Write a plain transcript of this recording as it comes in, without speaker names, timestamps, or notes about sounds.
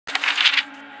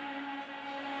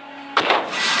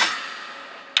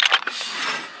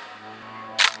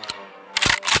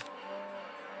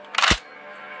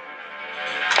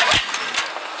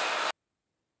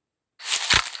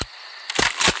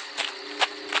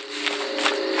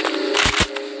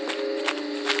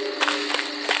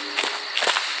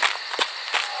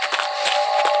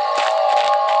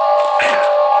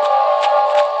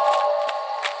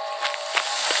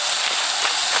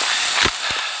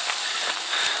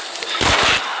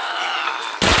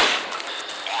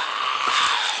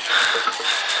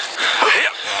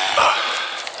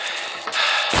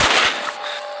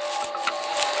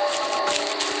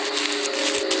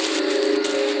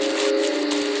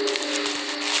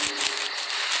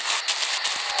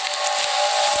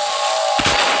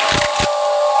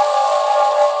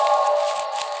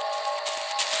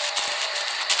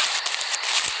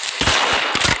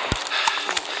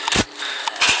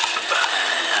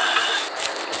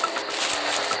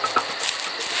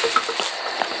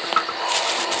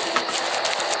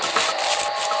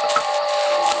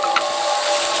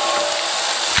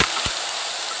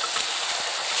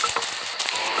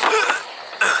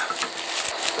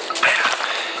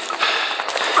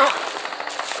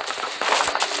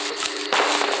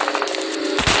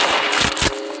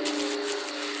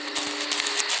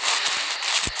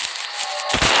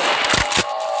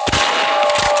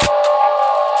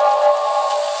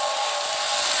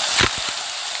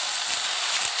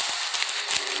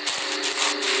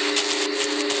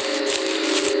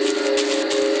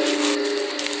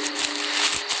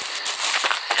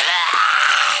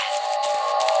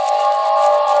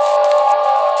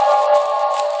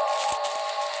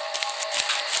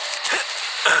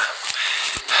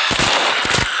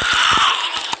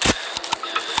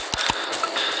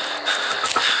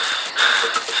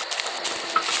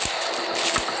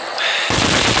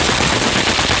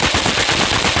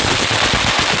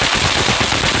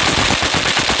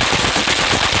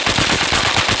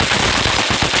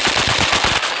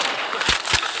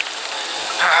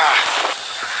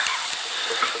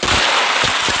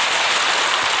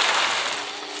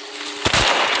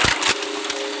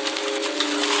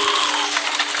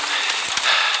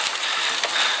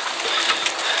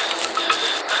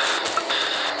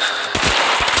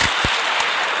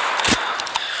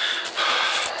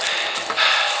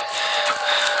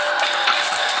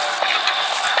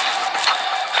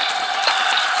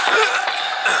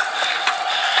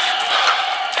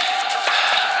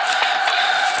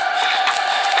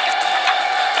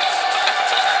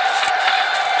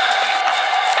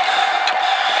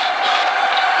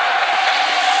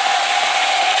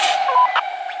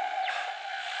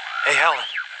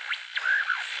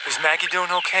Is Maggie doing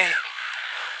okay?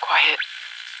 Quiet,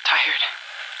 tired,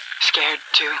 scared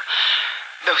too,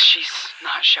 though she's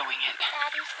not showing it.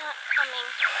 Daddy's not coming,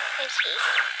 is he?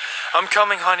 I'm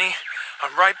coming, honey.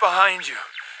 I'm right behind you.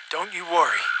 Don't you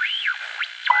worry.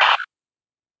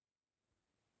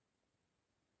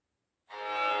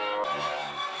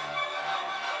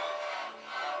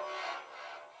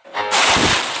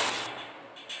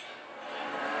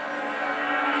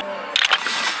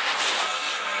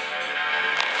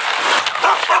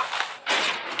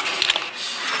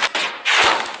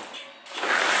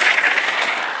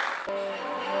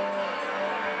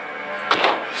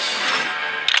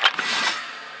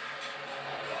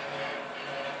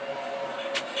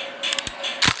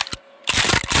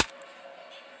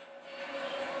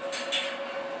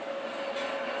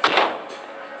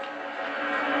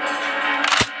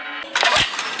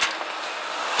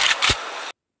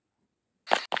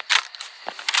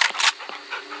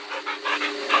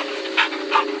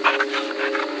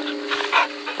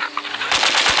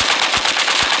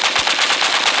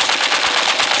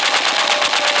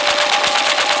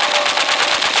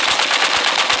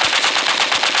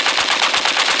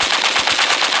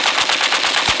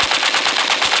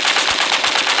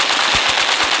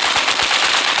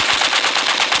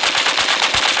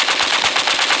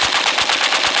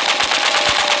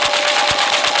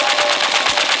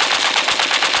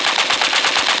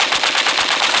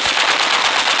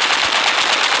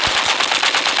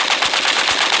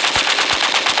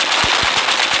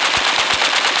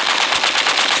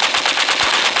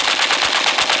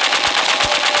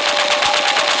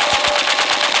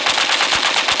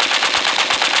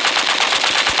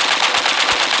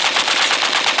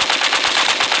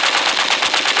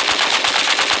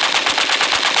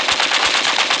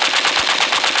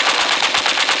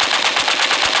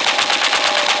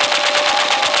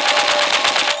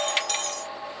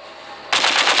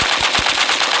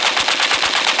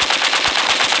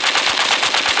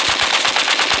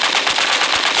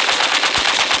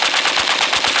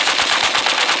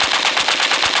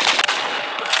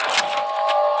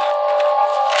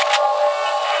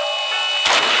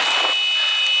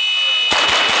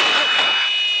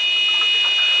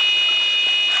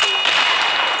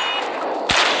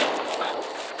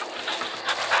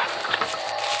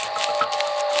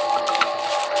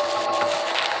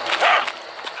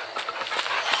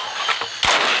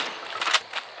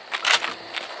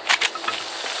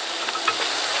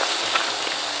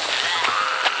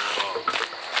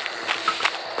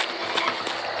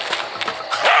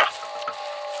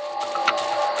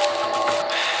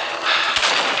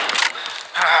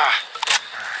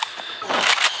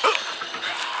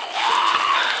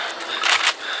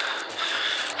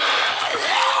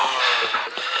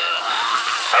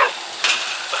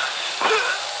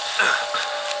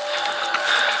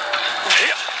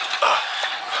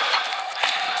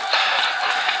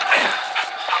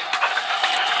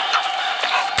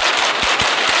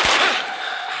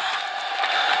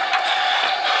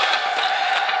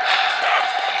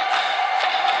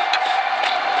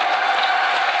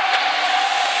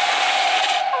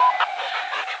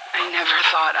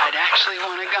 I'd actually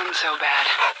want a gun so bad.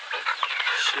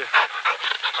 Shit.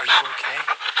 Are you okay?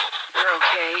 We're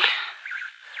okay.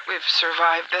 We've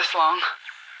survived this long.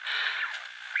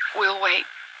 We'll wait.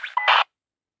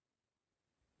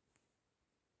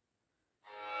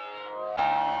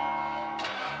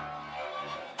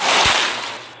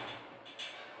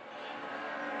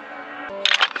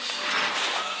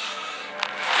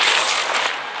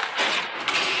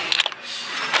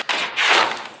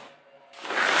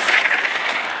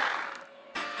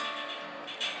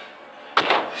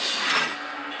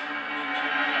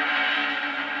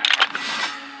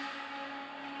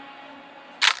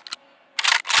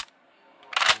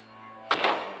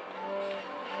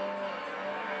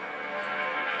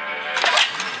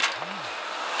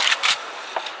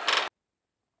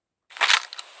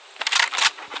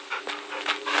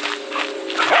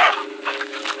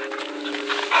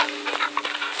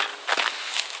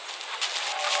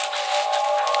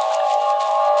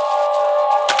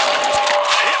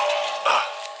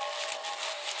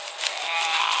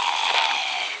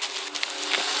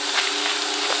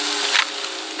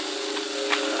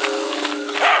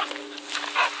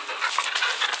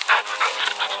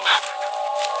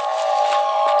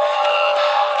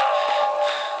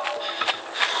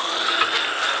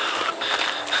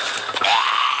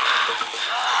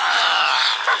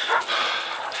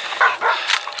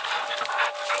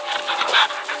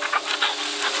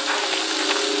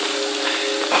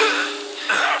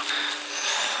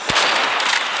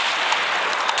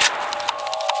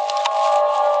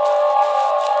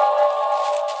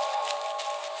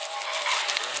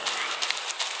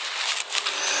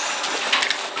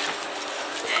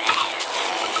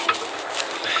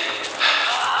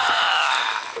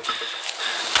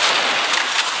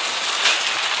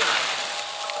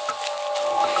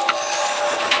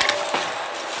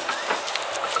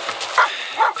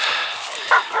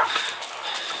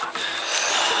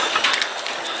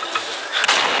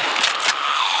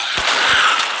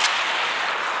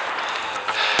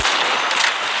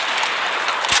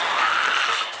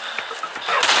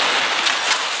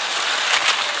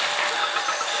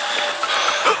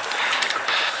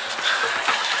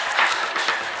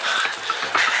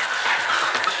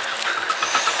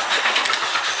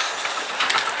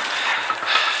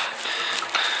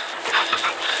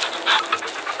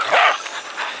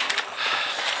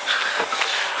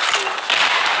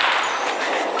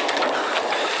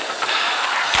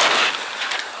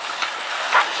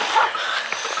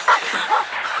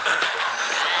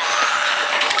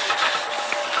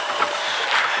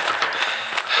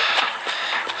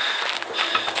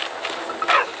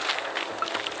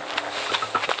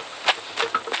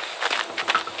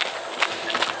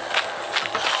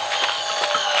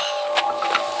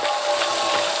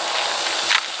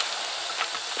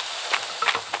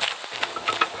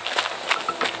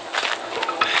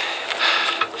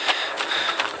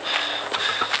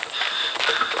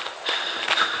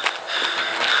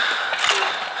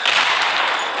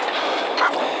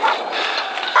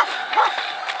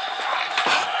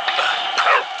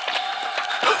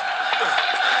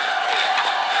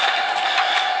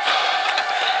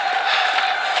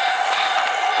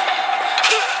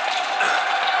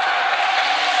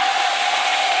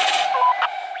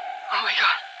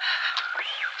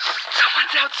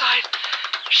 outside.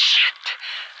 Shit!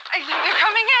 I think they're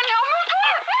coming in. Elmer,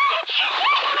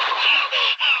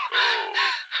 Oh,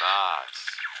 nice.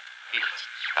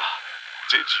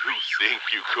 Did you think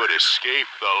you could escape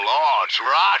the Lord's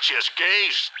righteous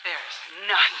gaze? There's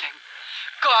nothing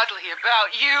godly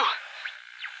about you.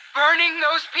 Burning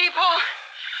those people,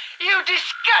 you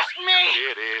disgust me.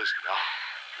 It is not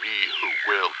me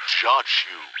who will judge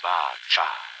you, my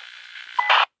child.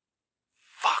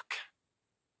 Fuck.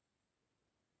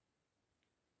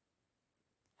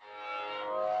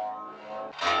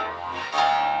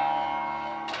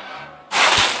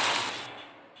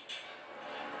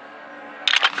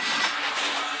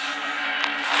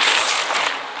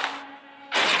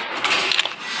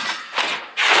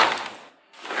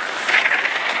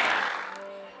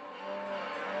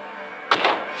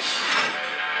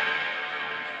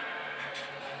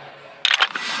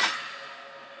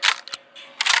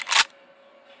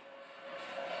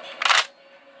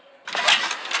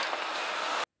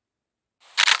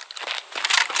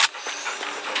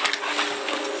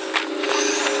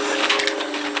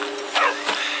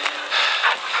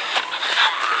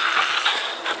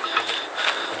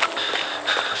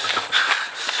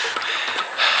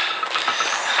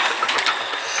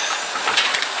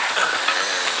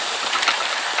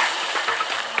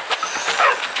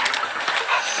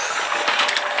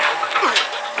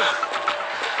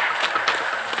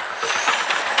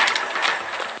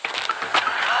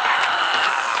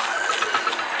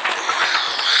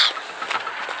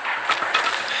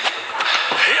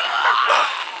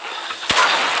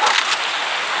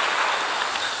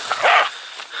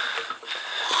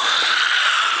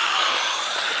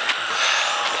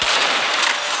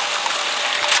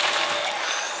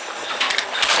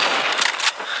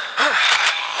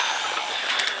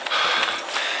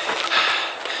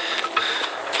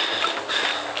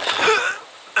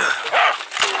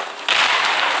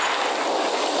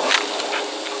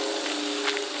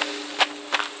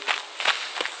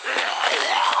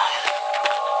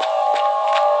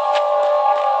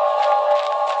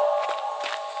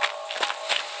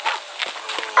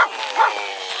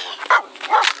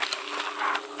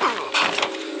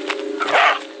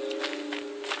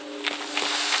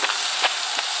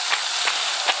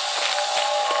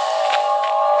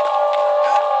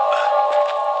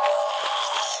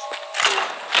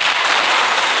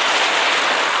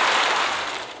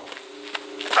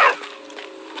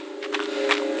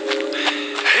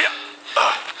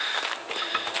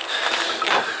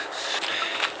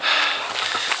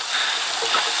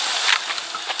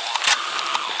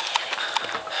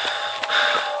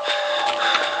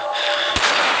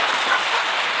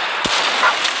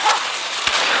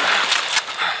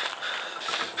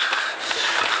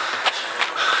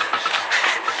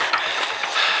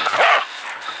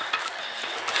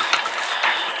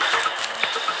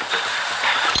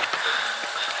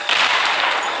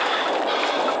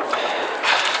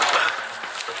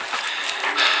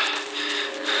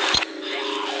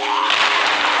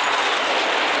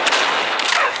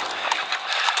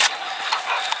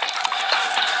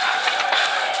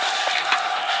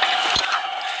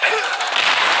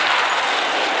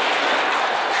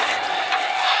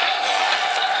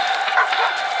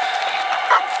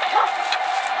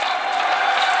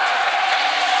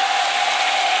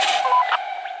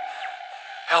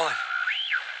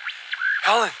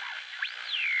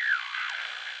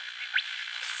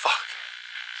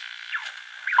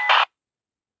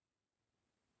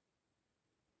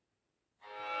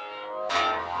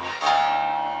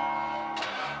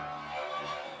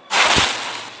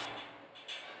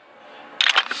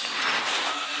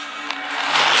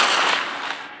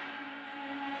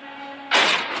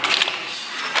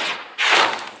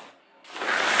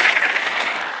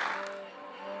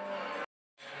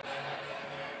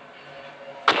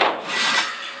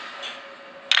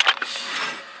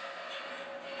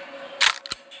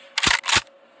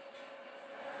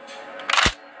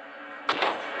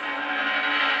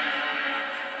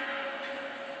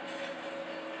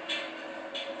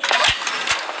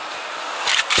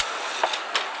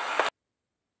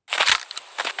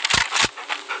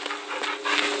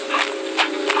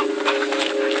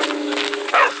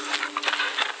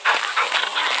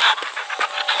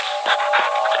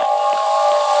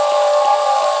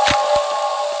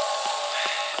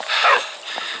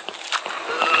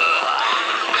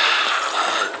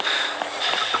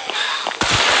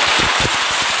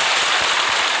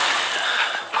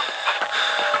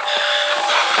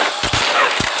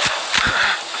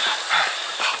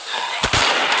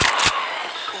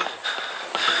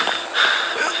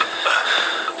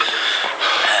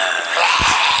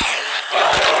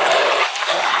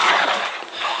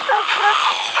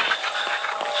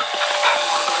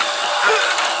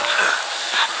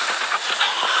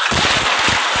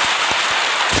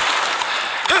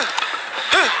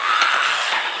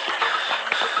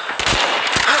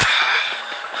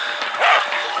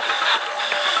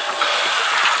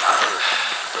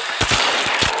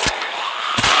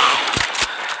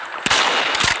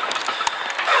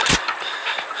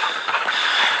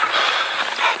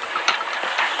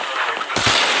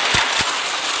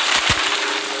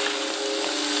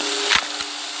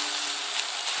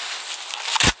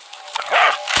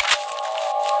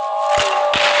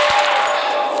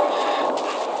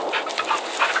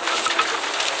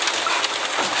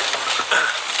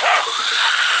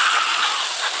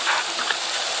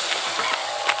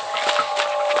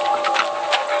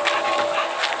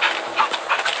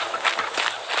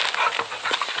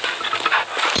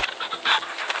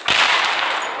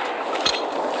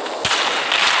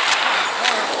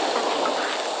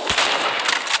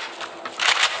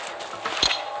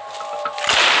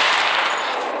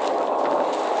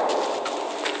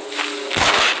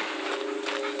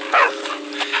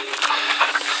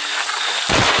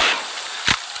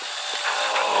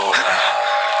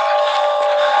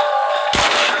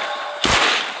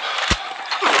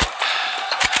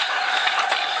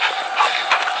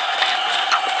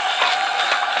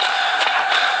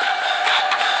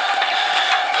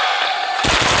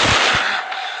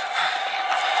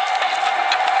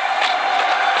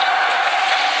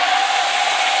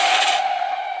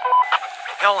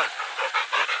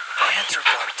 answer,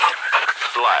 goddammit.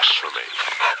 Blasphemy.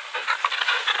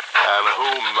 And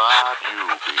who might you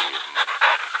be?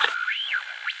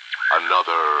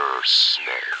 Another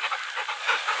snake.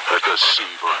 The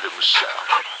deceiver himself.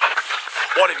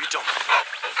 What have you done with me?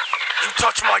 You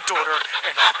touch my daughter,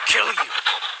 and I'll kill you.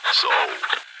 So,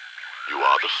 you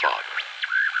are the father.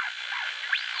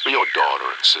 Your daughter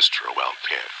and sister are well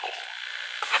cared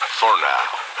for now.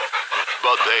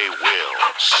 But they will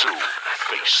soon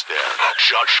face their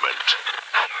judgment,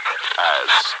 as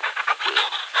will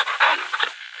you.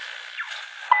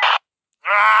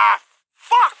 Ah!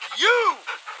 Fuck you!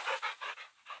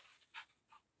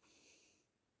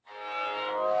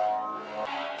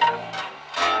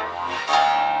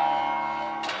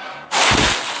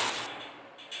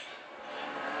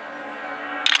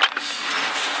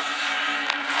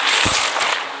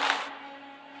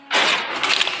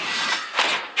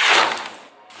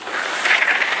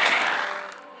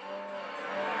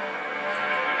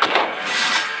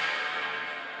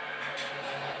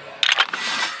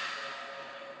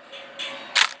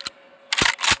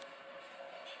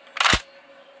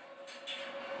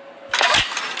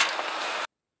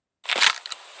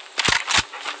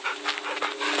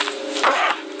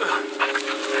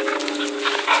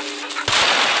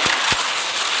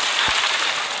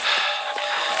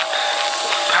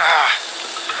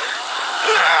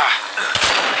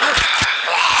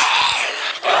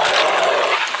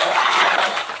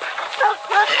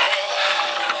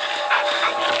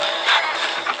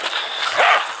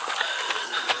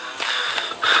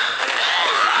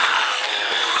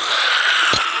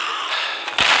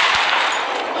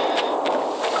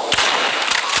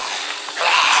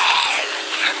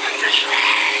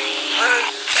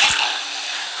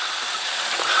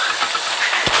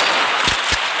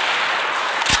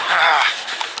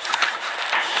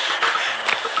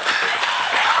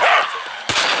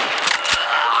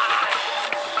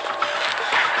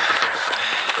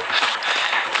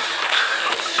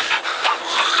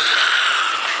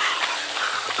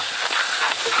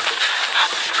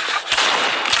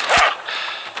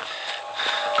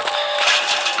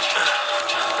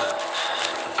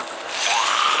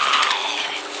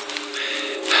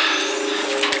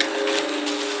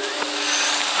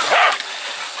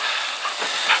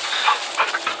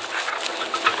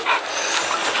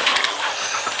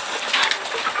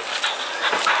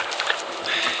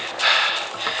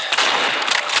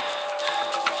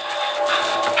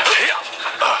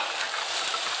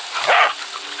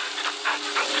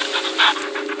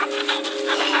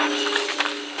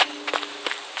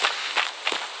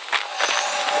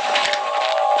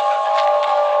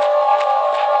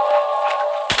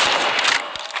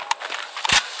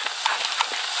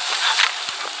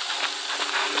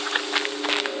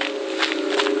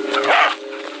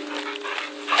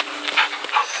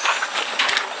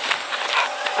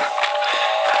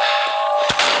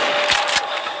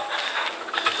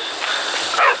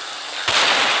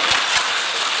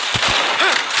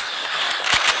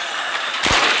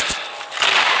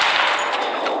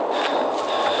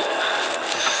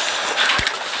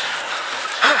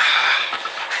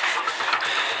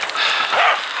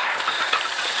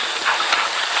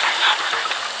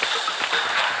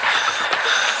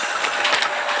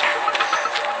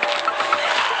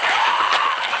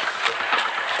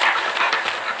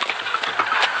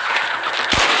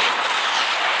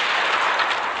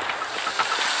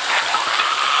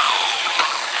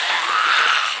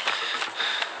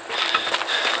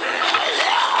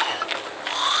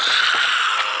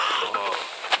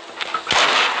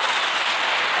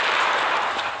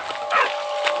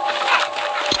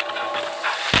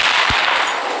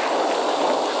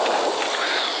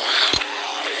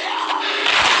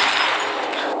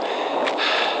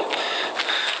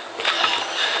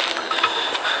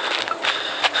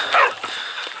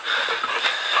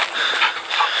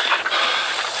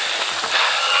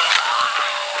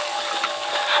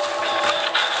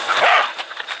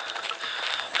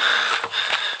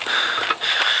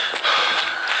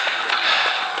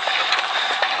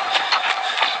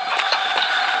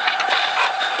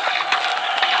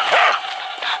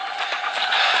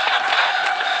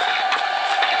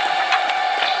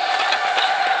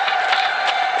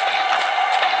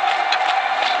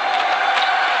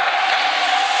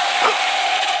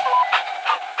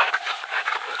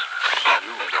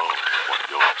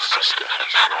 sister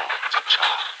has lost a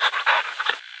child.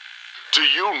 Do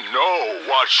you know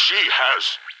what she has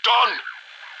done?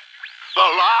 The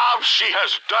lives she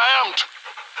has damned?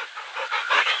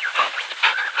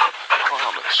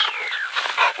 Promise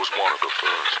was one of the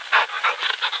first.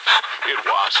 It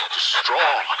was to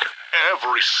destroy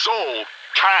every soul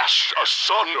cast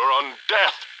asunder on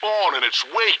death born in its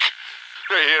wake.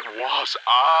 It was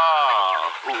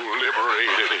I who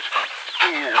liberated it,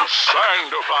 who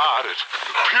sanctified it,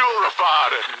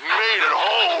 purified it, made it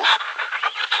whole,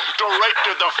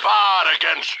 directed the fight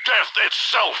against death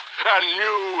itself, and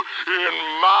knew in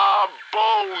my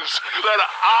bones that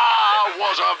I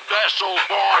was a vessel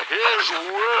for his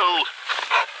will.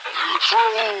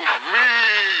 Through me,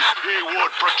 he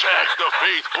would protect the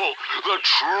faithful, the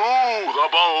true, the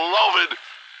beloved.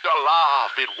 The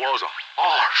life, it was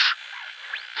harsh,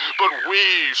 but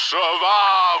we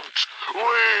survived.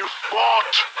 We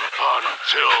fought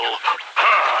until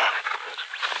her.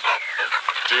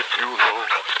 Did you know?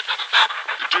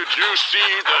 Did you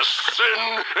see the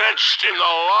sin etched in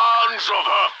the lines of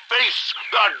her face,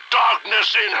 the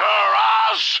darkness in her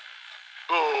eyes?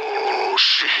 Oh,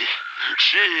 she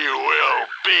will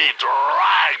be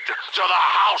dragged to the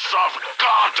house of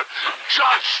God,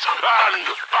 judged and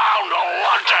found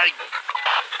wanting.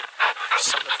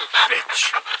 Son of a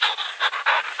bitch.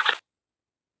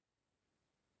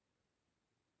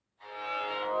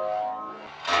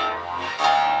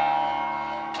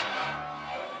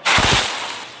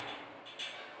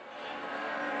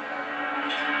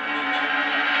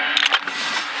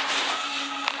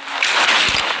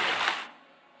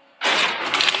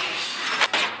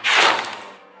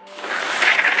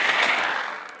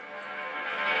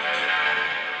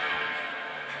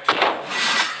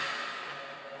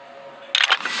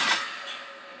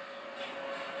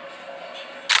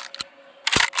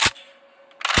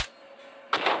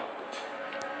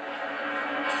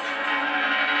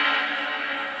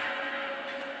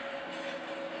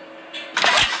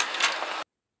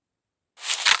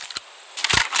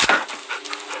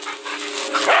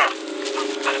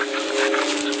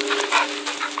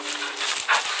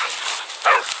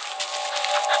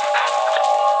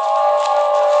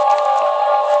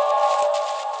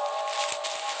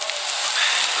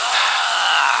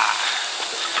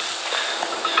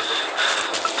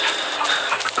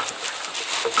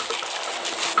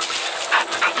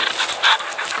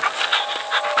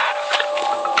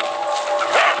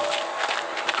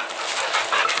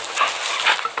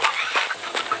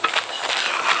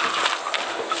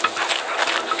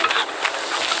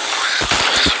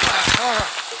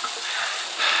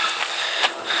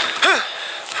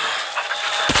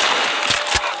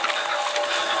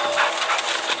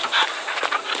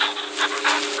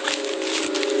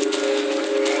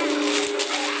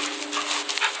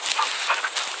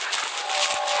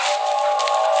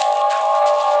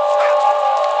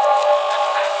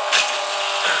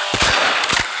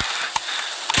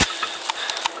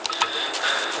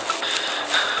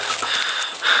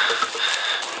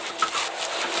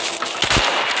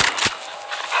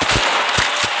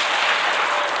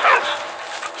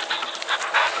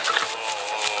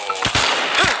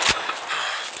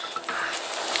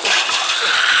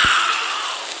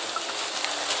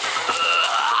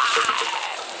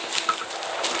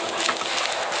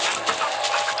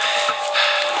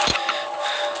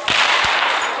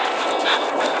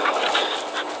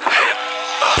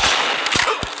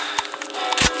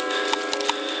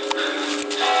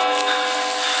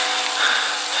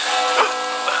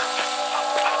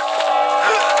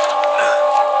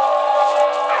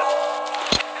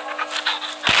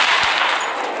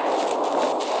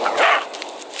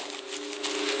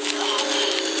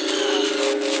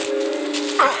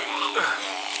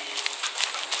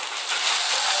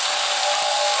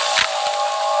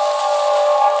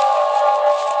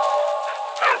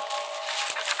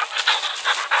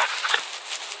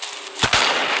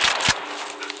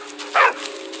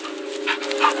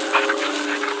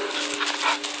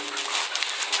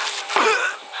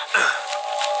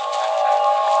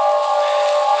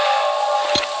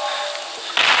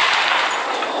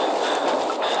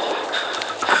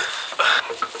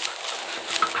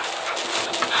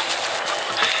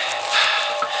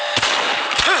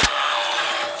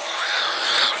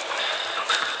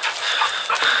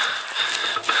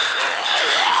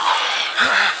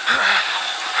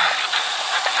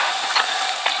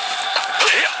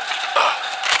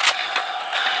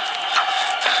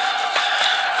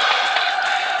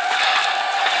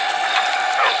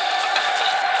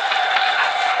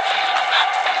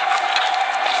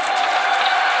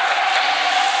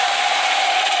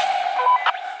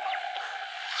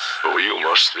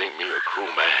 must think me a cruel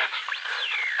man.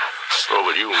 Oh,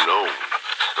 but you know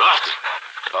nothing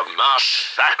of my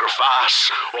sacrifice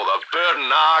or the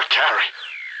burden I carry.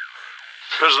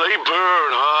 As they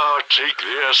burn, I take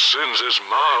their sins as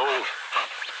my own.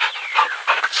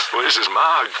 Well, this is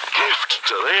my gift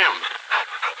to them,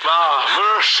 my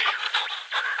mercy.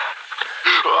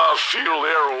 I feel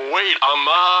their weight on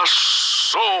my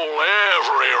soul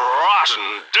every rotten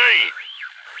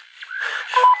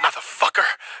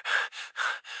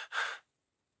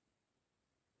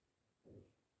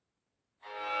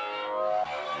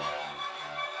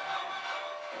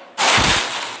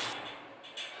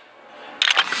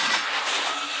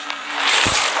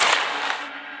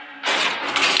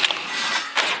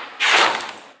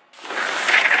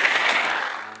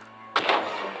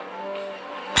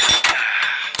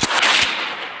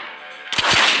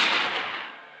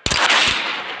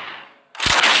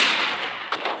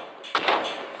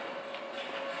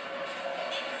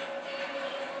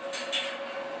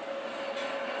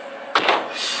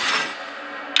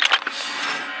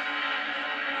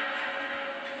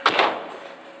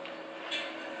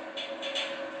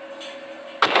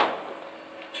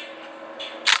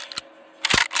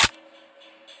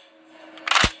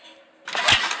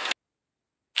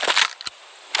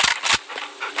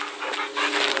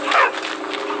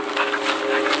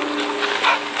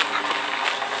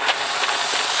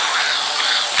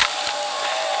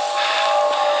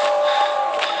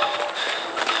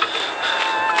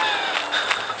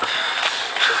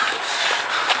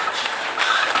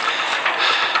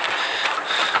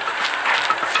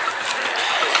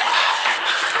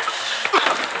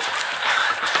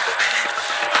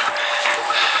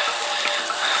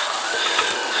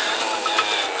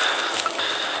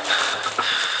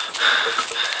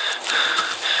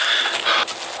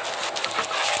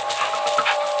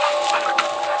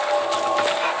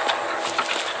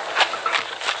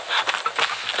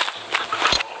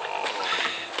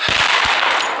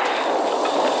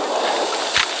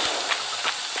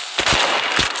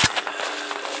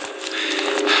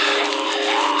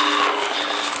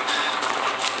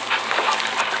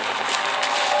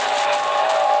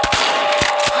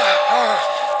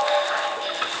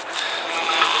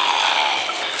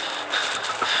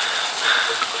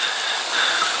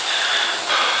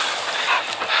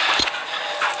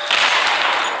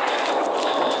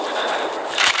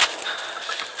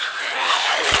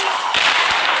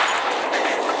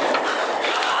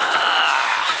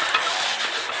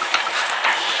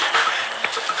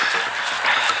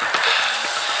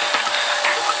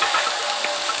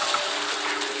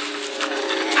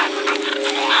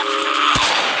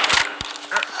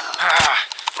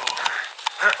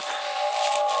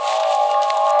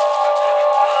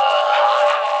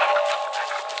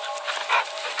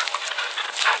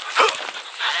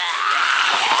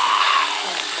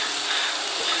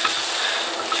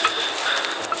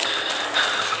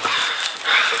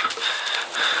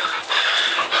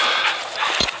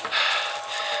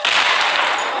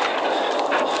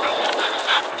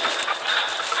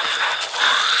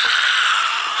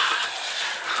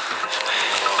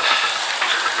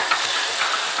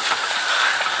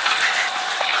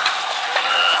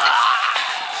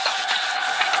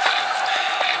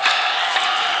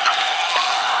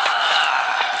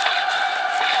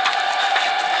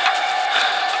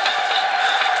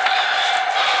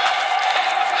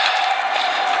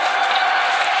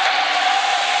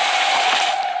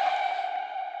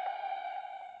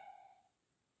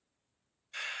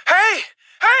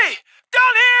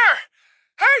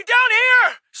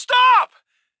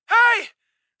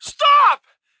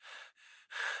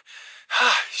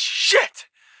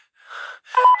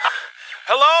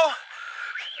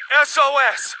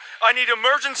SOS! I need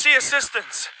emergency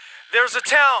assistance. There's a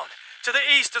town to the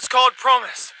east. It's called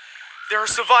Promise. There are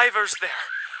survivors there.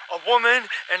 A woman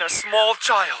and a small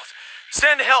child.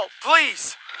 Send help,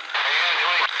 please.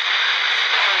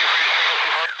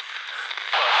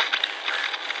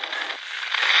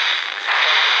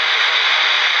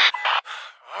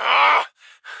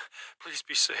 Please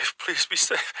be safe. Please be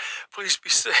safe. Please be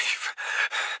safe.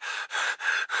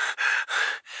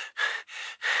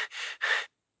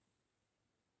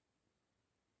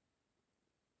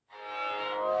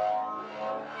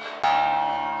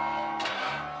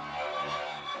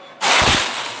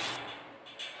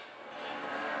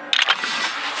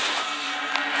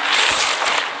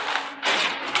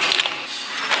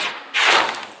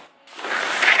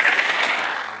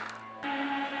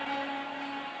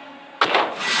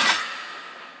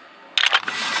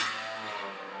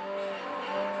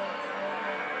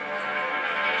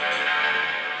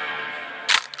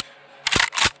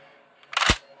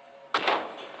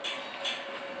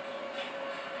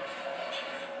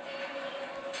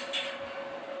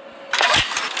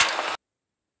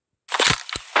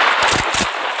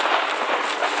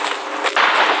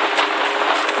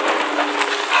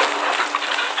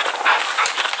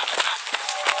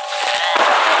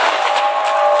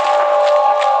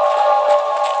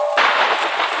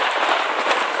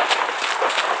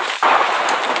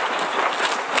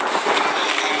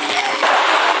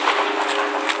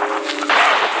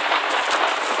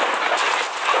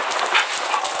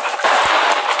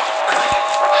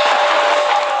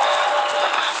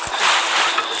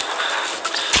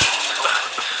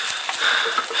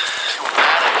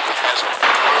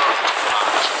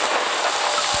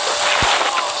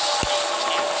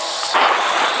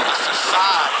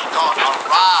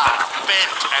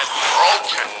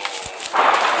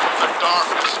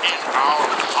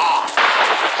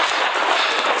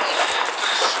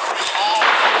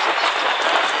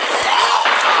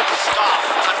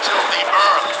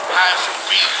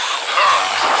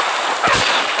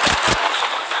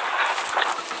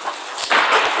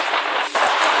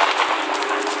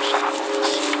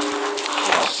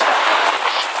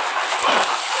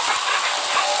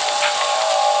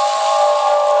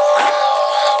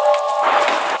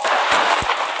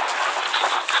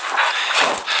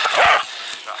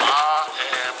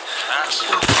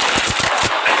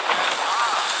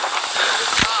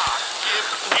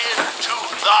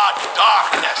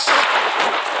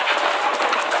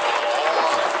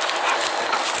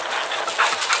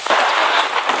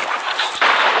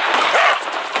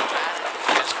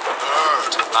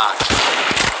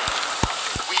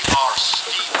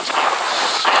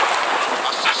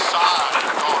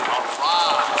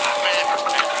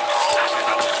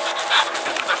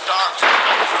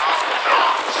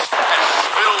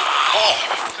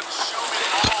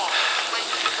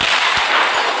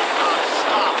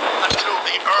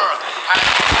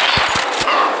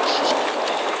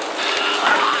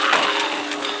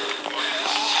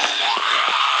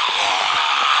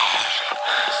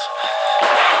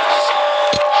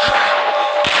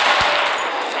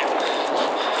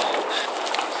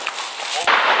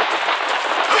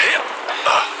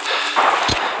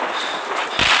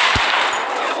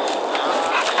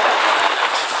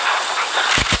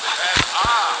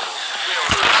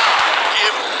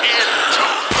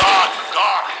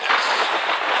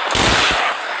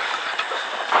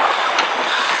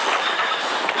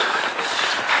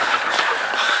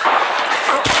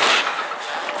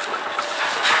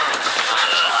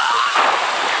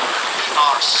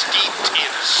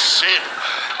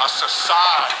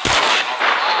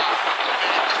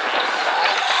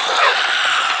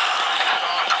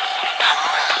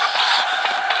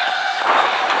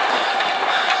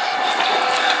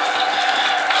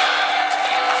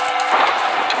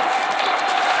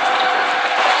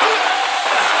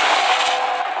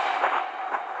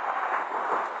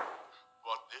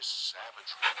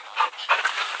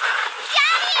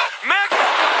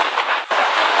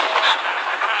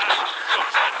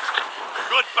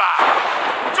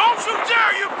 Goodbye! Don't you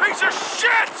dare, you piece of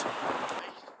shit!